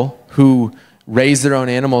people who raise their own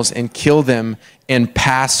animals and kill them and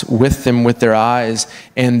pass with them with their eyes,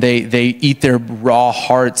 and they eat their raw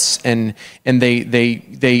hearts, and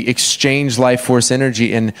they exchange life force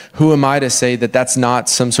energy. And who am I to say that that's not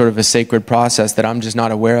some sort of a sacred process that I'm just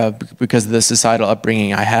not aware of because of the societal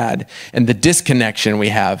upbringing I had and the disconnection we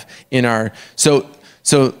have in our so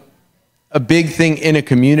a big thing in a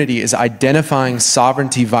community is identifying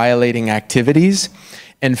sovereignty violating activities,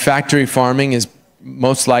 and factory farming is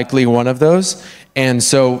most likely one of those. And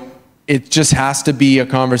so it just has to be a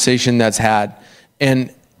conversation that's had.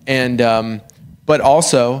 But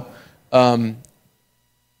also, in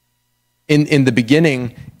the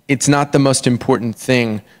beginning, it's not the most important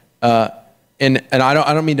thing. and I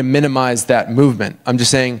don't mean to minimize that movement. I'm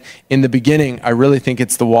just saying, in the beginning, I really think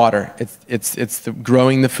it's the water, it's the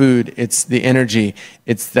growing the food, it's the energy,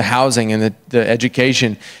 it's the housing and the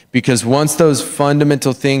education. Because once those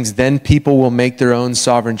fundamental things, then people will make their own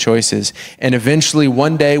sovereign choices. And eventually,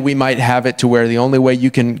 one day, we might have it to where the only way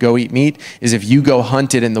you can go eat meat is if you go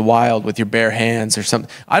hunt it in the wild with your bare hands or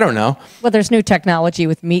something. I don't know. Well, there's new technology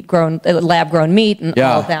with lab-grown meat and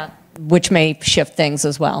all of that, which may shift things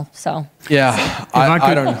as well. So yeah,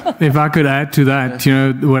 I don't know. If I could add to that, you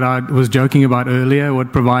know, what I was joking about earlier,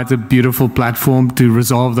 what provides a beautiful platform to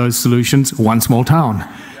resolve those solutions, one small town.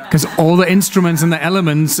 Because all the instruments and the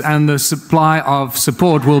elements and the supply of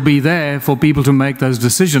support will be there for people to make those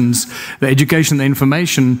decisions. The education, the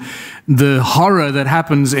information, the horror that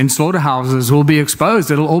happens in slaughterhouses will be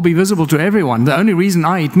exposed. It'll all be visible to everyone. The only reason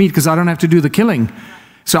I eat meat because I don't have to do the killing.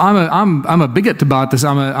 So I'm a bigot about this.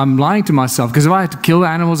 I'm lying to myself, because if I had to kill the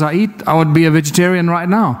animals I eat, I would be a vegetarian right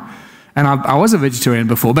now. And I was a vegetarian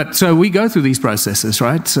before. But so we go through these processes,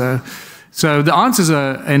 right? So the answers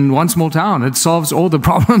are in one small town. It solves all the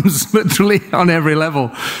problems literally on every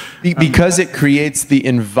level. Because it creates the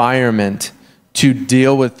environment to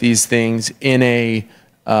deal with these things in a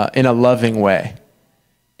loving way.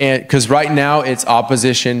 And because right now it's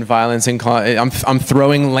opposition, violence, and I'm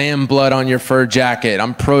throwing lamb blood on your fur jacket.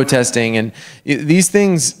 I'm protesting, and these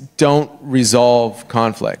things don't resolve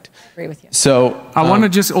conflict. Agree with you. So I want to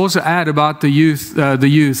just also add about the youth,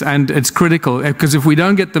 and it's critical, because if we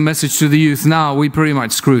don't get the message to the youth now, we're pretty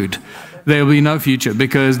much screwed. There will be no future,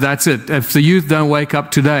 because that's it. If the youth don't wake up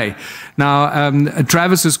today. Now,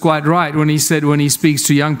 Travis is quite right when he said when he speaks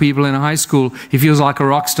to young people in high school, he feels like a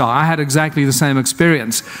rock star. I had exactly the same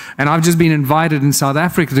experience. And I've just been invited in South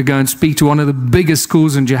Africa to go and speak to one of the biggest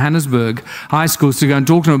schools in Johannesburg, high schools, to go and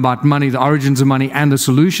talk to them about money, the origins of money, and the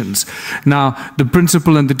solutions. Now, the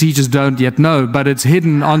principal and the teachers don't yet know, but it's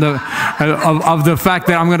hidden on the of the fact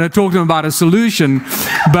that I'm going to talk to them about a solution.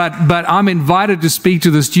 But I'm invited to speak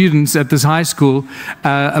to the students at this high school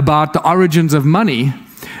about the origins of money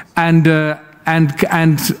and the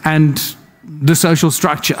social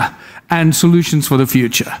structure and solutions for the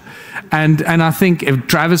future. And I think if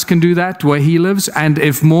Travis can do that where he lives, and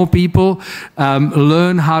if more people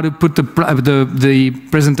learn how to put the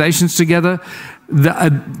presentations together,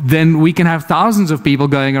 then we can have thousands of people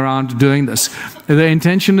going around doing this. The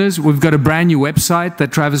intention is, we've got a brand new website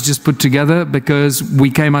that Travis just put together because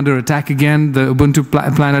we came under attack again. The Ubuntu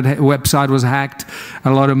Planet website was hacked.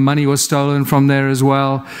 A lot of money was stolen from there as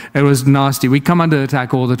well. It was nasty. We come under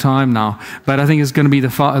attack all the time now, but I think it's going to be the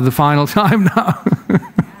final time now.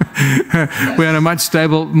 We're on a much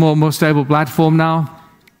more stable platform now.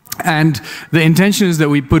 And the intention is that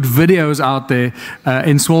we put videos out there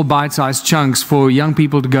in small bite-sized chunks for young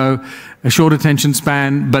people to go a short attention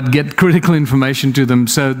span, but get critical information to them.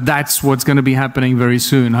 So that's what's going to be happening very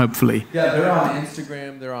soon, hopefully. Yeah, they're on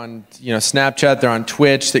Instagram, they're on Snapchat, they're on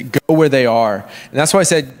Twitch. They go where they are, and that's why I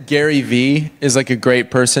said Gary Vee is like a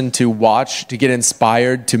great person to watch, to get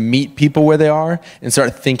inspired, to meet people where they are, and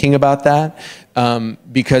start thinking about that,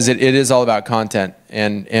 because it is all about content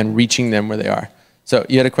and reaching them where they are. So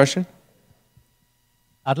you had a question?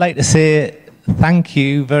 I'd like to say thank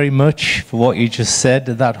you very much for what you just said,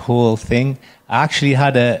 that whole thing. I actually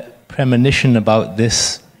had a premonition about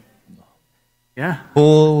this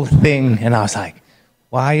whole thing, and I was like,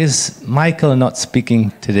 why is Michael not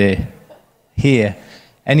speaking today here?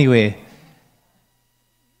 Anyway,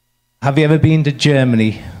 have you ever been to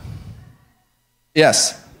Germany?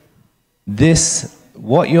 Yes.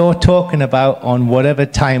 What you're talking about on whatever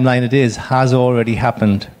timeline it is has already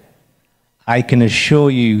happened. I can assure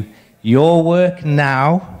you, your work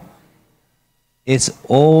now, it's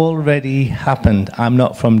already happened. I'm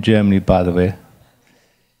not from Germany, by the way.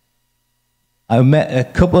 I met a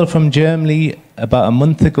couple from Germany about a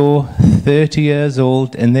month ago, 30 years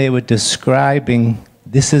old, and they were describing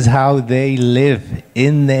this is how they live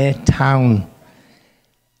in their town.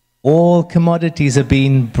 All commodities are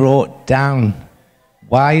being brought down.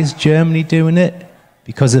 Why is Germany doing it?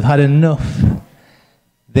 Because they've had enough.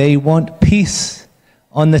 They want peace.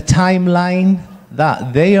 On the timeline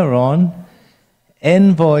that they are on,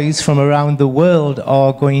 envoys from around the world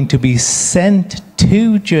are going to be sent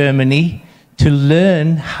to Germany to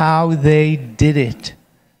learn how they did it.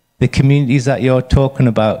 The communities that you're talking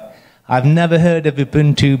about. I've never heard of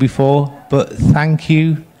Ubuntu before, but thank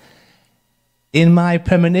you. In my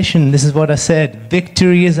premonition, this is what I said.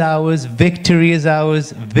 Victory is ours, victory is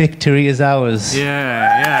ours, victory is ours.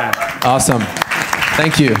 Yeah. Awesome.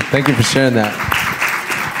 Thank you. Thank you for sharing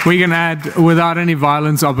that. We can add, without any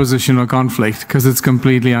violence, opposition, or conflict, because it's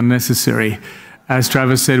completely unnecessary. As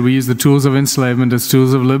Travis said, we use the tools of enslavement as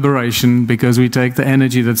tools of liberation because we take the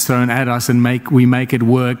energy that's thrown at us and we make it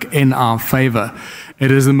work in our favor.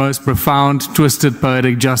 It is the most profound, twisted,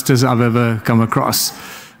 poetic justice I've ever come across.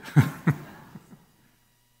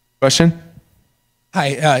 Question?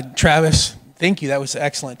 Hi, Travis. Thank you. That was an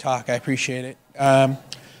excellent talk. I appreciate it. I've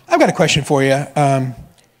got a question for you.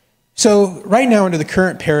 So right now, under the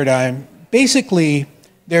current paradigm, basically,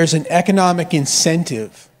 there's an economic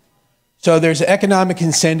incentive. So there's economic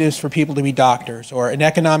incentives for people to be doctors, or an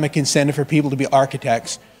economic incentive for people to be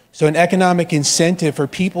architects. So an economic incentive for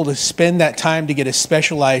people to spend that time to get a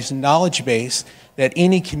specialized knowledge base that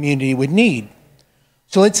any community would need.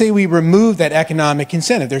 So let's say we remove that economic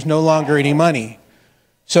incentive. There's no longer any money.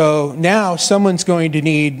 So now someone's going to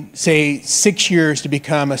need, say, 6 years to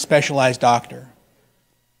become a specialized doctor.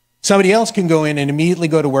 Somebody else can go in and immediately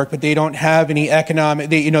go to work, but they don't have any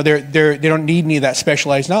economic, they don't need any of that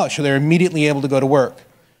specialized knowledge, so they're immediately able to go to work.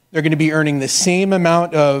 They're going to be earning the same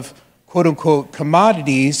amount of quote-unquote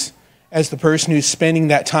commodities as the person who's spending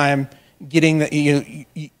that time getting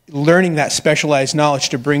learning that specialized knowledge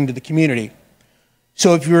to bring to the community.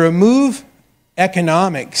 So if you remove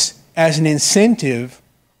economics as an incentive,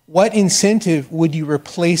 what incentive would you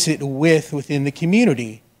replace it with within the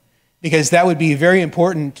community? Because that would be very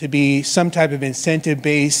important to be some type of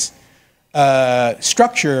incentive-based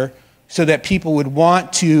structure so that people would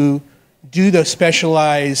want to do the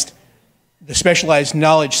specialized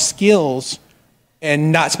knowledge skills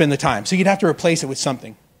and not spend the time. So you'd have to replace it with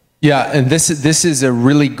something. Yeah, and this is a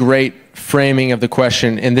really great framing of the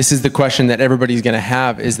question, and this is the question that everybody's going to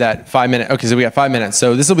have, is that 5 minutes. Okay, so we got 5 minutes.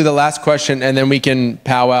 So this will be the last question, and then we can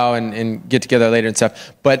powwow and get together later and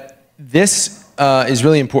stuff. But this is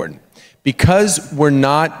really important. Because we're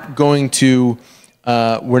not going to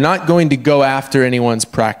go after anyone's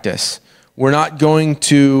practice. We're not going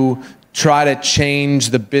to try to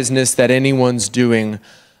change the business that anyone's doing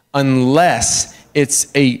unless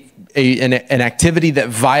it's an activity that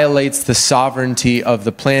violates the sovereignty of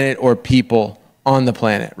the planet or people on the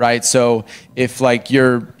planet, right? So if like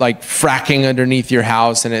you're like fracking underneath your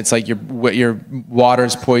house and it's like your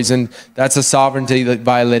water's poisoned, that's a sovereignty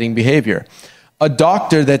violating behavior. A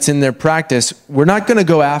doctor that's in their practice, we're not going to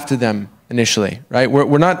go after them initially, right?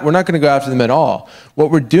 We're not going to go after them at all. What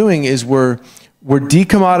we're doing is we're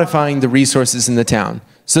decommodifying the resources in the town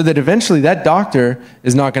so that eventually that doctor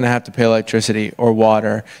is not going to have to pay electricity or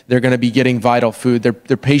water. They're going to be getting vital food. Their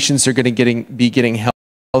patients are going to be getting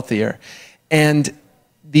healthier. And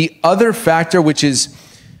the other factor, which is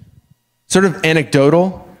sort of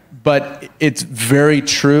anecdotal, but it's very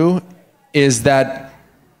true, is that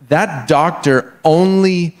doctor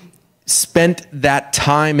only spent that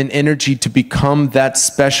time and energy to become that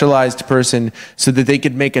specialized person so that they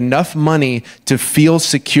could make enough money to feel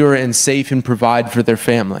secure and safe and provide for their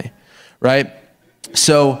family, right?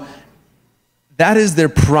 So that is their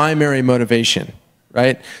primary motivation,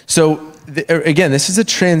 right? So again, this is a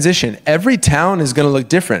transition. Every town is going to look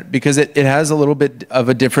different because it has a little bit of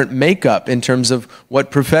a different makeup in terms of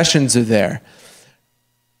what professions are there.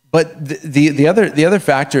 But the other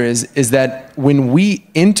factor is that when we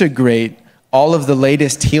integrate all of the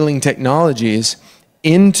latest healing technologies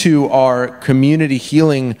into our community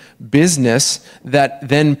healing business, that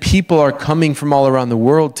then people are coming from all around the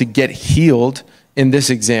world to get healed, in this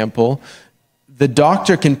example, the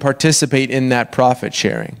doctor can participate in that profit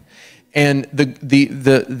sharing. And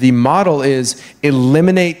the model is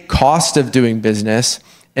eliminate cost of doing business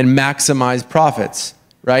and maximize profits.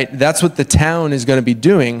 Right? That's what the town is going to be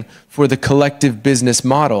doing for the collective business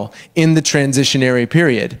model in the transitionary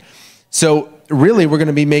period. So really, we're going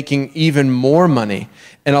to be making even more money.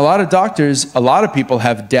 And a lot of doctors, a lot of people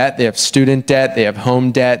have debt. They have student debt. They have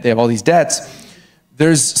home debt. They have all these debts.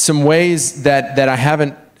 There's some ways that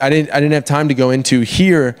I didn't have time to go into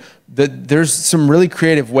here. There's some really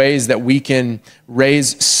creative ways that we can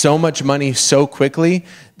raise so much money so quickly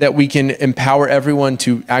that we can empower everyone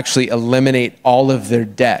to actually eliminate all of their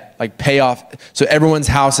debt, like pay off. So everyone's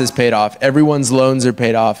house is paid off. Everyone's loans are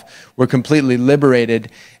paid off. We're completely liberated.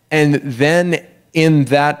 And then in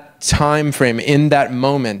that time frame, in that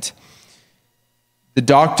moment, the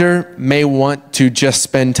doctor may want to just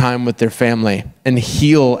spend time with their family and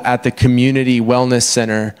heal at the community wellness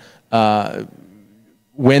center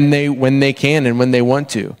when they can and when they want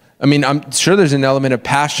to. I mean, I'm sure there's an element of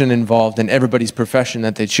passion involved in everybody's profession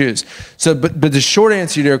that they choose. So, but the short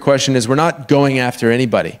answer to your question is we're not going after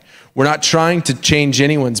anybody. We're not trying to change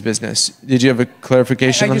anyone's business. Did you have a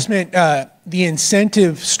clarification? I just meant the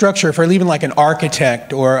incentive structure for even like an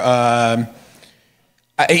architect or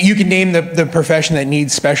You can name the profession that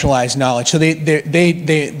needs specialized knowledge. So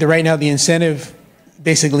right now the incentive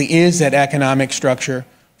basically is that economic structure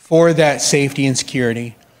for that safety and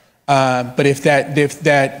security. But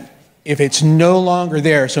if it's no longer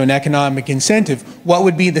there, so an economic incentive, what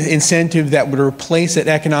would be the incentive that would replace that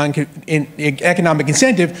economic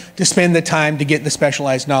incentive to spend the time to get the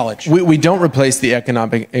specialized knowledge? We don't replace the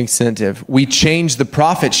economic incentive. We change the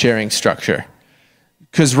profit sharing structure.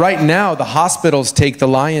 Because right now, the hospitals take the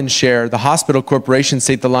lion's share, the hospital corporations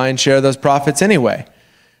take the lion's share of those profits anyway.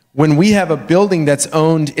 When we have a building that's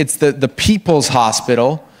owned, it's the people's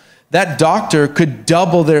hospital, that doctor could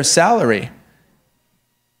double their salary.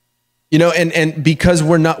 You know, and because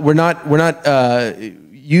we're not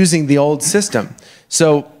using the old system.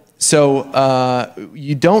 So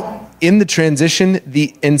you don't, in the transition,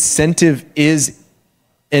 the incentive is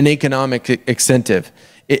an economic incentive.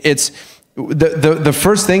 It's the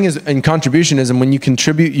first thing is in contributionism, when you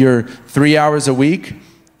contribute your 3 hours a week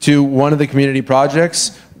to one of the community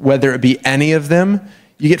projects, whether it be any of them,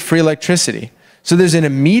 you get free electricity. So there's an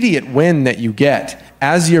immediate win that you get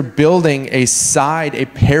as you're building a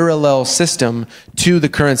parallel system to the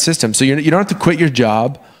current system. So you don't have to quit your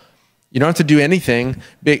job. You don't have to do anything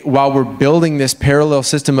while we're building this parallel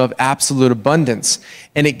system of absolute abundance.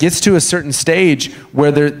 And it gets to a certain stage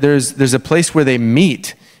where there's a place where they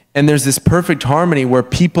meet. And there's this perfect harmony where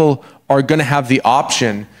people are going to have the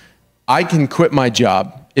option. I can quit my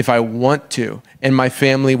job if I want to, and my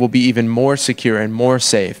family will be even more secure and more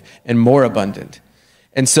safe and more abundant.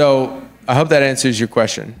 And so I hope that answers your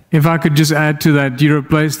question. If I could just add to that, you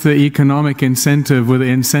replace the economic incentive with the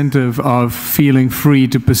incentive of feeling free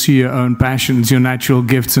to pursue your own passions, your natural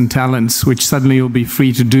gifts and talents, which suddenly you'll be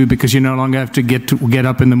free to do because you no longer have to get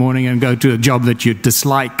up in the morning and go to a job that you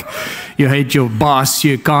dislike. You hate your boss,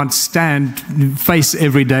 you can't face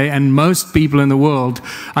every day, and most people in the world,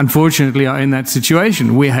 unfortunately, are in that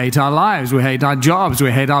situation. We hate our lives, we hate our jobs,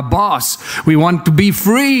 we hate our boss, we want to be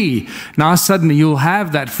free. Now suddenly you'll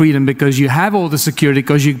have that freedom because you have all the security,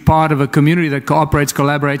 because you're part of a community that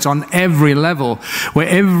collaborates on every level, where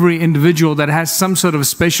every individual that has some sort of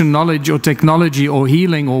special knowledge or technology or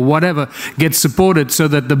healing or whatever gets supported so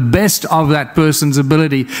that the best of that person's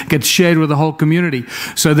ability gets shared with the whole community.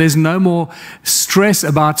 So there's no more stress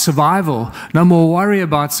about survival, no more worry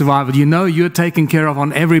about survival. You know you're taken care of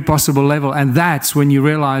on every possible level, and that's when you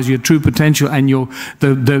realize your true potential, and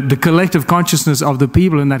the collective consciousness of the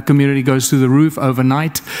people in that community goes through the roof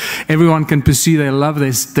overnight. Everyone can pursue their love,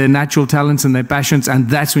 their natural talents and their passions, and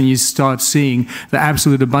that's when you start seeing the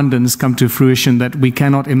absolute abundance come to fruition that we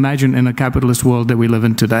cannot imagine in a capitalist world that we live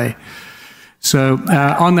in today. So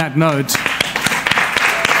on that note,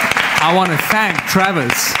 I want to thank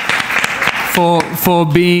Travis for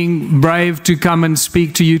being brave to come and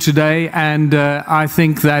speak to you today, and I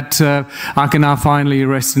think that I can now finally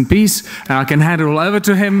rest in peace, and I can hand it all over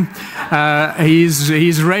to him.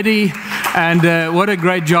 He's ready, and what a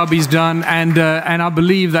great job he's done, and I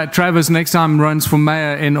believe that Travis next time runs for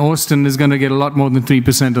mayor in Austin is going to get a lot more than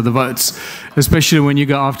 3% of the votes, especially when you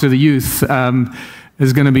go after the youth.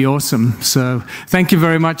 It's going to be awesome. So thank you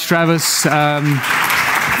very much, Travis.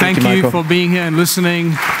 Thank you for being here and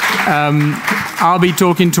listening. I'll be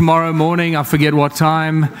talking tomorrow morning. I forget what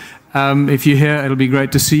time. If you're here, it'll be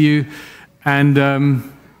great to see you. And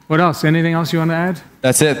what else? Anything else you want to add?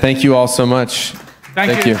 That's it. Thank you all so much.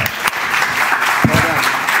 Thank you.